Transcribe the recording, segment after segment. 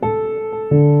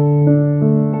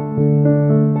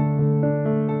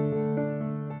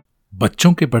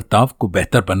बच्चों के बर्ताव को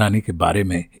बेहतर बनाने के बारे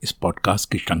में इस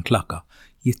पॉडकास्ट की श्रृंखला का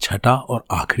ये छठा और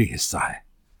आखिरी हिस्सा है।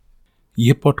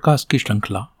 ये पॉडकास्ट की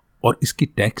श्रृंखला और इसकी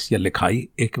टेक्स्ट या लिखाई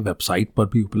एक वेबसाइट पर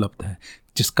भी उपलब्ध है,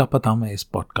 जिसका पता मैं इस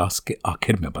पॉडकास्ट के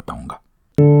आखिर में बताऊंगा।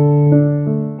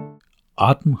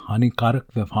 आत्म हानिकारक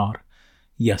व्यवहार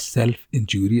या सेल्फ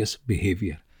इंजूरियस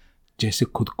बिहेवियर, जैसे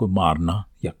खुद को मारना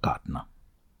या काटना,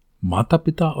 माता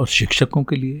पिता और शिक्षकों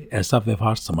के लिए ऐसा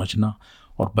व्यवहार समझना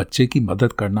और बच्चे की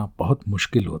मदद करना बहुत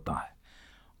मुश्किल होता है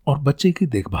और बच्चे की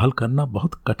देखभाल करना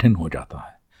बहुत कठिन हो जाता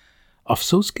है।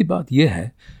 अफसोस की बात यह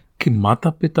है कि माता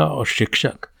पिता और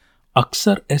शिक्षक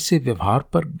अक्सर ऐसे व्यवहार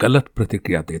पर गलत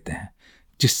प्रतिक्रिया देते हैं,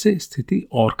 जिससे स्थिति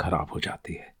और खराब हो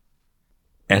जाती है।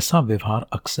 ऐसा व्यवहार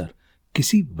अक्सर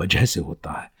किसी वजह से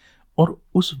होता है और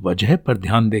उस वजह पर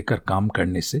ध्यान देकर काम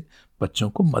करने से बच्चों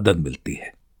को मदद मिलती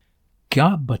है। क्या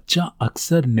बच्चा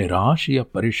अक्सर निराश या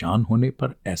परेशान होने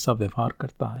पर ऐसा व्यवहार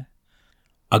करता है?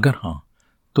 अगर हाँ,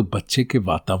 तो बच्चे के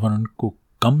वातावरण को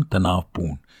कम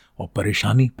तनावपूर्ण और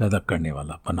परेशानी पैदा करने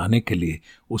वाला बनाने के लिए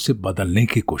उसे बदलने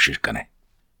की कोशिश करें।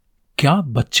 क्या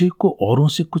बच्चे को औरों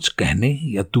से कुछ कहने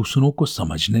या दूसरों को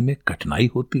समझने में कठिनाई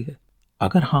होती है?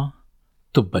 अगर हाँ,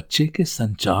 तो बच्चे के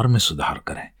संचार में सुधार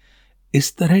करें।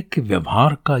 इस तरह के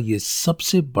व्यवहार का यह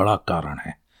सबसे बड़ा कारण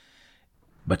है।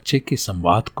 बच्चे के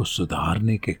संवाद को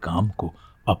सुधारने के काम को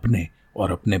अपने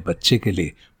और अपने बच्चे के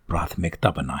लिए प्राथमिकता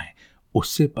बनाएं।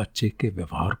 उससे बच्चे के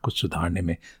व्यवहार को सुधारने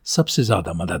में सबसे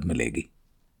ज्यादा मदद मिलेगी।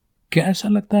 क्या ऐसा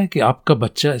लगता है कि आपका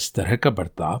बच्चा इस तरह का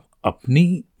बर्ताव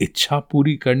अपनी इच्छा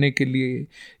पूरी करने के लिए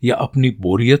या अपनी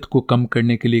बोरियत को कम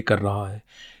करने के लिए कर रहा है,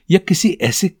 या किसी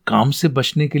ऐसे काम से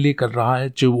बचने के लिए कर रहा है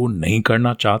जो वो नहीं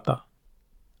करना चाहता?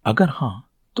 अगर हाँ,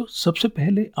 तो सबसे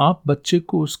पहले आप बच्चे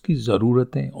को उसकी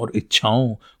ज़रूरतें और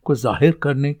इच्छाओं को जाहिर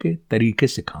करने के तरीके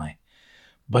सिखाएं।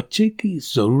 बच्चे की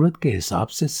ज़रूरत के हिसाब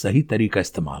से सही तरीका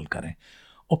इस्तेमाल करें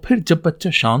और फिर जब बच्चा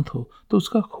शांत हो तो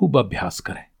उसका खूब अभ्यास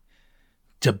करें।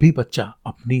 जब भी बच्चा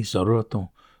अपनी ज़रूरतों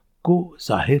को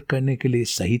जाहिर करने के लिए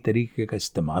सही तरीके का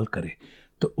इस्तेमाल करे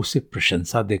तो उसे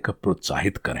प्रशंसा देकर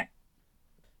प्रोत्साहित करें।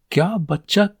 क्या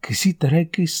बच्चा किसी तरह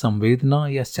की संवेदना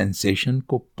या सेंसेशन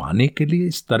को पाने के लिए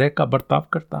इस तरह का बर्ताव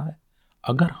करता है?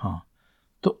 अगर हाँ,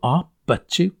 तो आप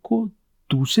बच्चे को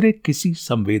दूसरे किसी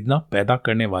संवेदना पैदा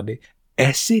करने वाले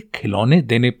ऐसे खिलौने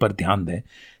देने पर ध्यान दें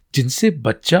जिनसे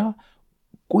बच्चा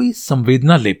कोई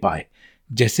संवेदना ले पाए,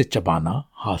 जैसे चबाना,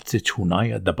 हाथ से छूना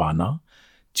या दबाना,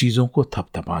 चीजों को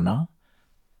थपथपाना।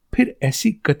 फिर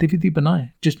ऐसी गतिविधि बनाएं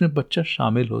जिसमें बच्चा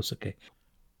शामिल हो सके।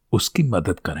 उसकी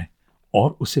मदद करें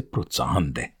और उसे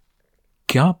प्रोत्साहन दें।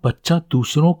 क्या बच्चा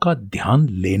दूसरों का ध्यान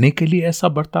लेने के लिए ऐसा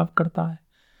बर्ताव करता है?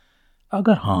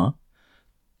 अगर हाँ,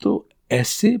 तो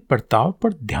ऐसे बर्ताव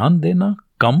पर ध्यान देना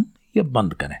कम या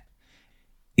बंद करें।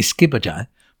 इसके बजाय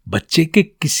बच्चे के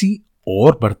किसी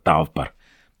और बर्ताव पर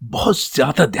बहुत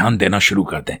ज्यादा ध्यान देना शुरू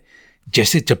कर दें,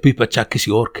 जैसे जब भी बच्चा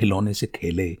किसी और खिलौने से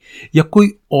खेले या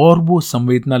कोई और वो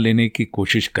संवेदना लेने की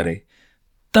कोशिश करे,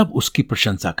 तब उसकी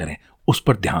प्रशंसा करें, उस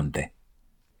पर ध्यान दें।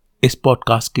 इस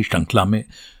पॉडकास्ट की श्रृंखला में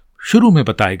शुरू में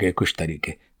बताए गए कुछ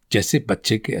तरीके, जैसे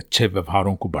बच्चे के अच्छे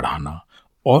व्यवहारों को बढ़ाना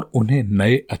और उन्हें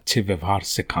नए अच्छे व्यवहार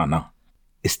सिखाना,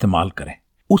 इस्तेमाल करें।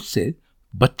 उससे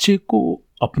बच्चे को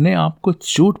अपने आप को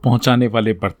चोट पहुंचाने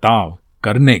वाले बर्ताव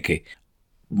करने के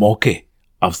मौके,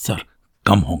 अवसर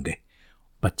कम होंगे।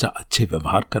 बच्चा अच्छे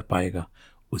व्यवहार कर पाएगा,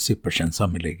 उसे प्रशंसा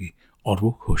मिलेगी और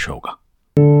वो खुश होगा।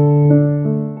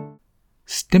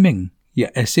 स्टिमिंग या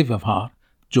ऐसे व्यवहार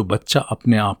जो बच्चा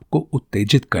अपने आप को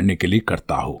उत्तेजित करने के लिए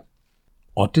करता हो।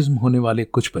 ऑटिज्म होने वाले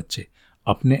कुछ बच्चे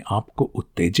अपने आप को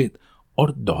उत्तेजित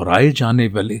और दोहराए जाने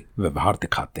वाले व्यवहार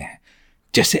दिखाते हैं,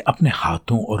 जैसे अपने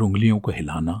हाथों और उंगलियों को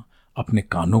हिलाना, अपने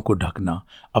कानों को ढकना,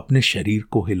 अपने शरीर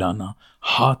को हिलाना,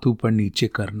 हाथ ऊपर नीचे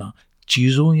करना,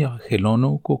 चीज़ों या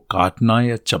खिलौनों को काटना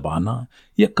या चबाना,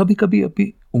 या कभी कभी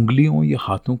अपनी उंगलियों या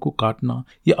हाथों को काटना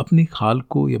या अपनी खाल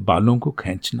को या बालों को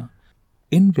खींचना।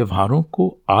 इन व्यवहारों को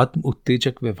आत्म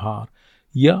उत्तेजक व्यवहार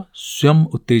या स्वयं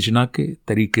उत्तेजना के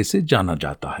तरीके से जाना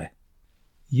जाता है।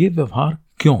 ये व्यवहार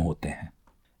क्यों होते हैं?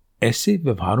 ऐसे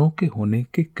व्यवहारों के होने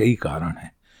के कई कारण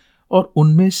हैं और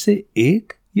उनमें से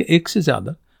एक या एक से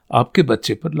ज्यादा आपके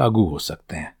बच्चे पर लागू हो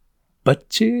सकते हैं।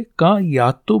 बच्चे का या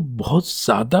तो बहुत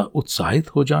ज्यादा उत्साहित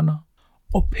हो जाना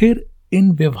और फिर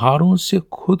इन व्यवहारों से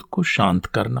खुद को शांत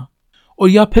करना, और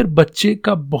या फिर बच्चे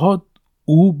का बहुत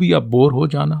ऊब या बोर हो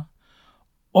जाना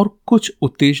और कुछ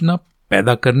उत्तेजना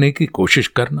पैदा करने की कोशिश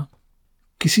करना।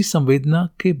 किसी संवेदना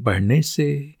के बढ़ने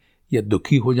से या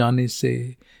दुखी हो जाने से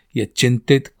या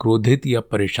चिंतित, क्रोधित या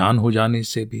परेशान हो जाने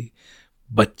से भी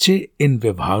बच्चे इन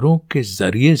व्यवहारों के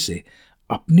जरिए से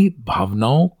अपनी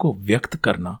भावनाओं को व्यक्त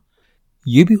करना।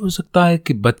 ये भी हो सकता है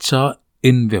कि बच्चा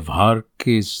इन व्यवहार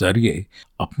के जरिए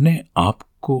अपने आप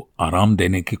को आराम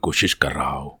देने की कोशिश कर रहा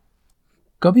हो।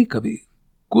 कभी कभी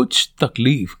कुछ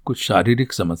तकलीफ, कुछ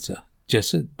शारीरिक समस्या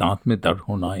जैसे दांत में दर्द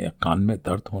होना या कान में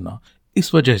दर्द होना,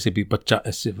 इस वजह से भी बच्चा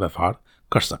ऐसे व्यवहार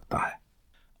कर सकता है।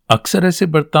 अक्सर ऐसे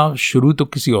बर्ताव शुरू तो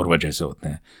किसी और वजह से होते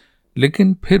हैं,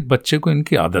 लेकिन फिर बच्चे को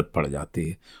इनकी आदत पड़ जाती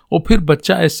है और फिर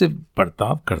बच्चा ऐसे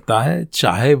बर्ताव करता है,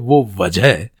 चाहे वो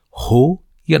वजह हो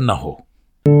या ना हो।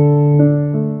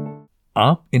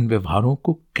 आप इन व्यवहारों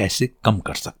को कैसे कम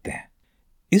कर सकते हैं?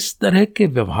 इस तरह के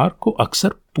व्यवहार को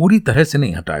अक्सर पूरी तरह से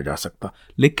नहीं हटाया जा सकता,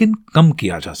 लेकिन कम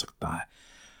किया जा सकता है।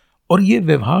 और ये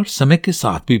व्यवहार समय के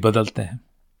साथ भी बदलते हैं।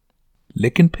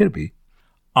 लेकिन फिर भी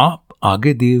आप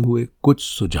आगे दिए हुए कुछ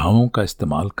सुझावों का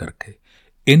इस्तेमाल करके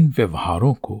इन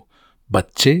व्यवहारों को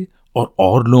बच्चे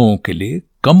और लोगों के लिए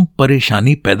कम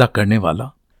परेशानी पैदा करने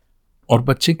वाला और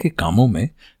बच्चे के कामों में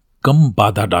कम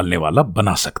बाधा डालने वाला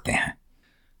बना सकते हैं।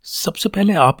 सबसे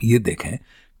पहले आप ये देखें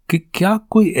कि क्या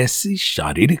कोई ऐसी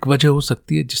शारीरिक वजह हो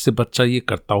सकती है जिससे बच्चा ये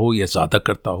करता हो या ज्यादा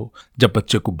करता हो। जब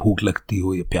बच्चे को भूख लगती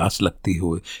हो या प्यास लगती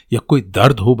हो या कोई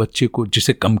दर्द हो बच्चे को,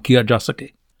 जिसे कम किया जा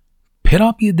सके। फिर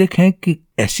आप ये देखें कि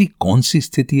ऐसी कौन सी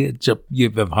स्थिति है जब ये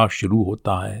व्यवहार शुरू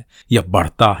होता है या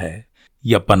बढ़ता है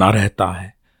या बना रहता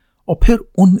है, और फिर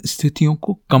उन स्थितियों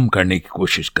को कम करने की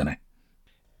कोशिश करें।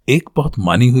 एक बहुत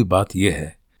मानी हुई बात यह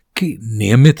है कि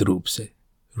नियमित रूप से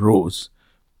रोज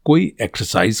कोई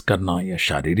एक्सरसाइज करना या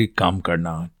शारीरिक काम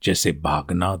करना, जैसे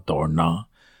भागना, दौड़ना,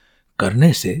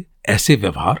 करने से ऐसे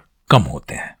व्यवहार कम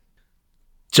होते हैं।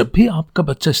 जब भी आपका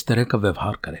बच्चा इस तरह का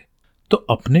व्यवहार करे तो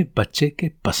अपने बच्चे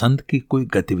के पसंद की कोई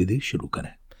गतिविधि शुरू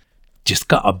करें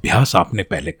जिसका अभ्यास आपने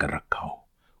पहले कर रखा हो।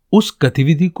 उस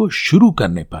गतिविधि को शुरू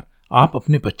करने पर आप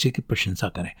अपने बच्चे की प्रशंसा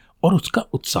करें और उसका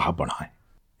उत्साह बढ़ाएं।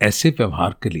 ऐसे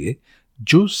व्यवहार के लिए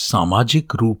जो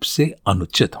सामाजिक रूप से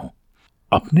अनुचित हों,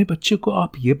 अपने बच्चे को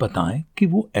आप ये बताएं कि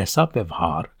वो ऐसा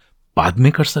व्यवहार बाद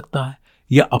में कर सकता है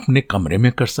या अपने कमरे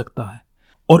में कर सकता है।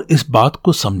 और इस बात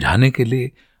को समझाने के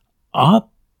लिए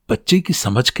आप बच्चे की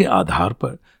समझ के आधार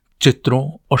पर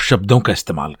चित्रों और शब्दों का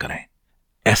इस्तेमाल करें।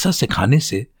 ऐसा सिखाने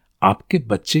से आपके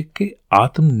बच्चे के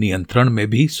आत्म नियंत्रण में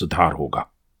भी सुधार होगा।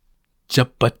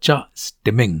 जब बच्चा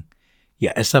स्टिमिंग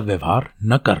या ऐसा व्यवहार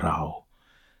न कर रहा हो,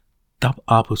 तब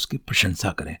आप उसकी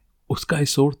प्रशंसा करें, उसका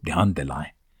इस ओर ध्यान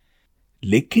दिलाएं।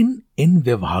 लेकिन इन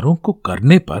व्यवहारों को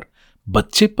करने पर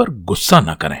बच्चे पर गुस्सा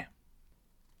न करें।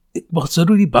 एक बहुत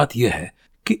जरूरी बात यह है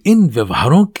कि इन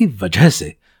व्यवहारों की वजह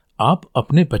से आप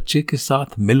अपने बच्चे के साथ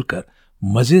मिलकर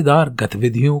मजेदार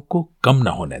गतिविधियों को कम न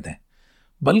होने दें,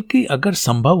 बल्कि अगर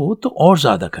संभव हो तो और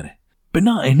ज्यादा करें,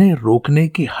 बिना इन्हें रोकने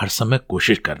की हर समय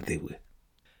कोशिश करते हुए।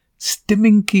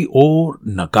 स्टिमिंग की ओर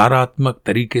नकारात्मक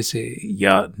तरीके से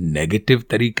या नेगेटिव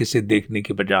तरीके से देखने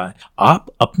के बजाय आप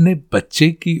अपने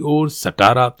बच्चे की ओर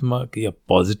सकारात्मक या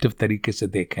पॉजिटिव तरीके से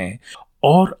देखें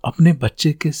और अपने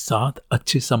बच्चे के साथ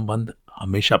अच्छे संबंध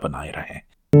हमेशा बनाए रहें।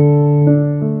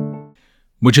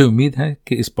 मुझे उम्मीद है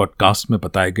कि इस पॉडकास्ट में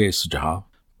बताए गए सुझाव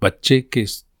बच्चे के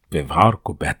व्यवहार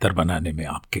को बेहतर बनाने में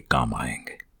आपके काम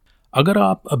आएंगे। अगर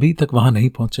आप अभी तक वहां नहीं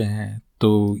पहुंचे हैं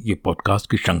तो ये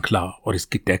पॉडकास्ट की श्रृंखला और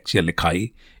इसकी टेक्स्ट या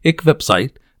लिखाई एक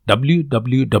वेबसाइट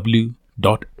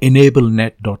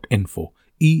www.enablenet.info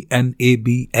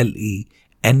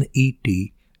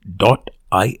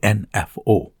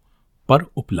enablenet.info पर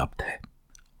उपलब्ध है।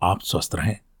 आप स्वस्थ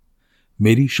रहें,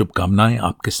 मेरी शुभकामनाएं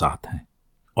आपके साथ हैं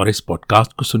और इस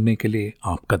पॉडकास्ट को सुनने के लिए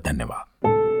आपका धन्यवाद।